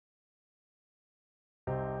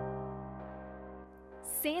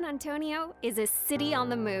San Antonio is a city on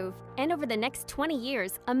the move, and over the next 20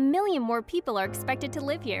 years, 1 million more people are expected to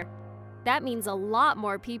live here. That means a lot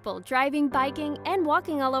more people driving, biking, and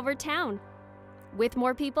walking all over town. With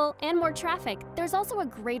more people and more traffic, there's also a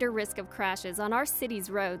greater risk of crashes on our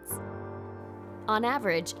city's roads. On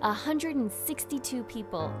average, 162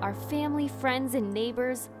 people, our family, friends, and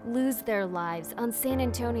neighbors, lose their lives on San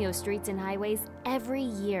Antonio streets and highways every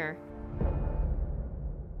year.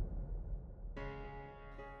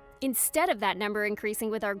 Instead of that number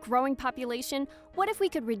increasing with our growing population, what if we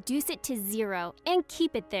could reduce it to 0 and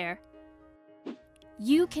keep it there?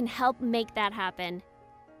 You can help make that happen.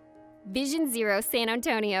 Vision Zero San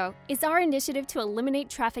Antonio is our initiative to eliminate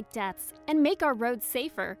traffic deaths and make our roads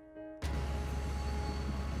safer.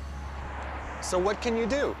 So what can you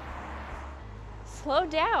do? Slow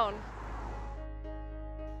down.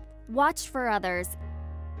 Watch for others.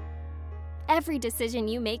 Every decision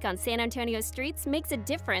you make on San Antonio streets makes a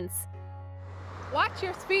difference. Watch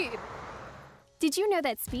your speed. Did you know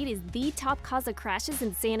that speed is the top cause of crashes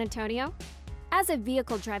in San Antonio? As a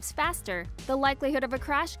vehicle drives faster, the likelihood of a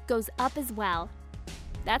crash goes up as well.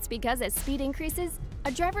 That's because as speed increases,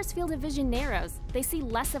 a driver's field of vision narrows, they see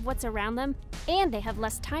less of what's around them, and they have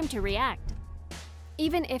less time to react.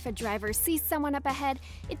 Even if a driver sees someone up ahead,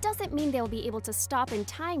 it doesn't mean they'll be able to stop in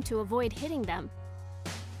time to avoid hitting them.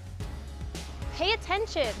 Pay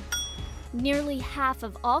attention. Nearly half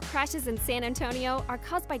of all crashes in San Antonio are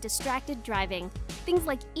caused by distracted driving. Things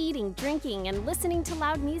like eating, drinking, and listening to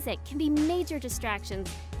loud music can be major distractions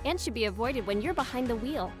and should be avoided when you're behind the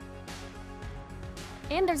wheel.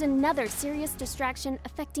 And there's another serious distraction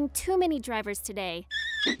affecting too many drivers today.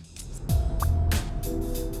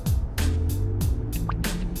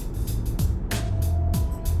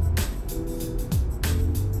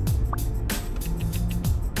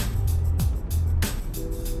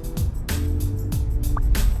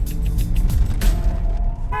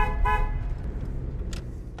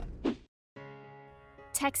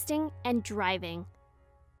 Texting and driving.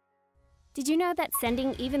 Did you know that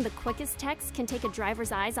sending even the quickest text can take a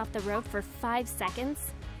driver's eyes off the road for 5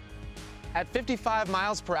 seconds? At 55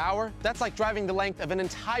 miles per hour, that's like driving the length of an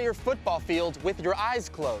entire football field with your eyes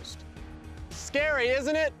closed. Scary,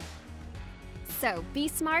 isn't it? So be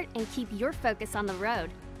smart and keep your focus on the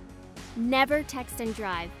road. Never text and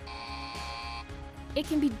drive. It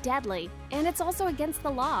can be deadly, and it's also against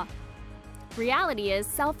the law. Reality is,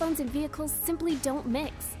 cell phones and vehicles simply don't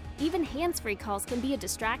mix. Even hands-free calls can be a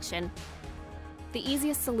distraction. The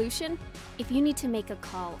easiest solution? If you need to make a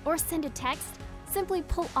call or send a text, simply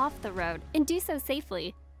pull off the road and do so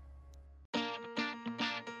safely.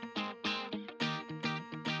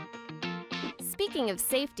 Speaking of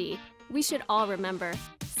safety, we should all remember,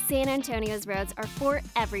 San Antonio's roads are for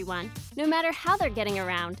everyone, no matter how they're getting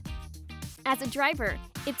around. As a driver,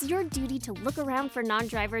 it's your duty to look around for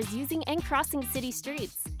non-drivers using and crossing city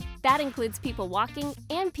streets. That includes people walking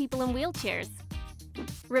and people in wheelchairs.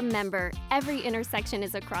 Remember, every intersection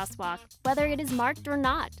is a crosswalk, whether it is marked or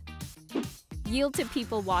not. Yield to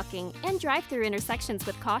people walking and drive through intersections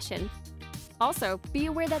with caution. Also, be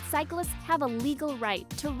aware that cyclists have a legal right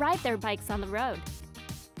to ride their bikes on the road.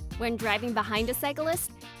 When driving behind a cyclist,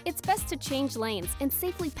 it's best to change lanes and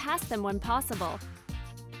safely pass them when possible.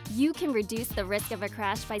 You can reduce the risk of a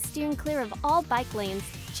crash by steering clear of all bike lanes,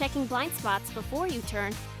 checking blind spots before you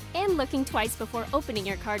turn, and looking twice before opening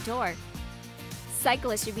your car door.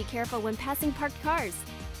 Cyclists should be careful when passing parked cars,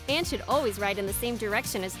 and should always ride in the same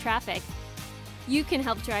direction as traffic. You can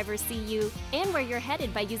help drivers see you and where you're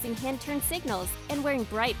headed by using hand-turn signals and wearing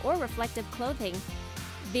bright or reflective clothing.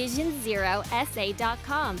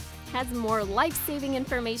 VisionZeroSA.com has more life-saving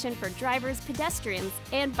information for drivers, pedestrians,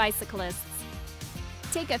 and bicyclists.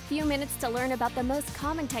 Take a few minutes to learn about the most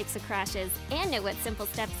common types of crashes and know what simple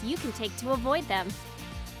steps you can take to avoid them.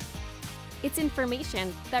 It's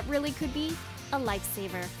information that really could be a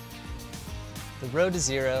lifesaver. The road to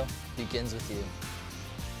zero begins with you.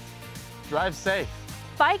 Drive safe.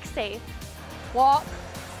 Bike safe. Walk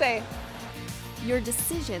safe. Your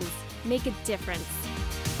decisions make a difference.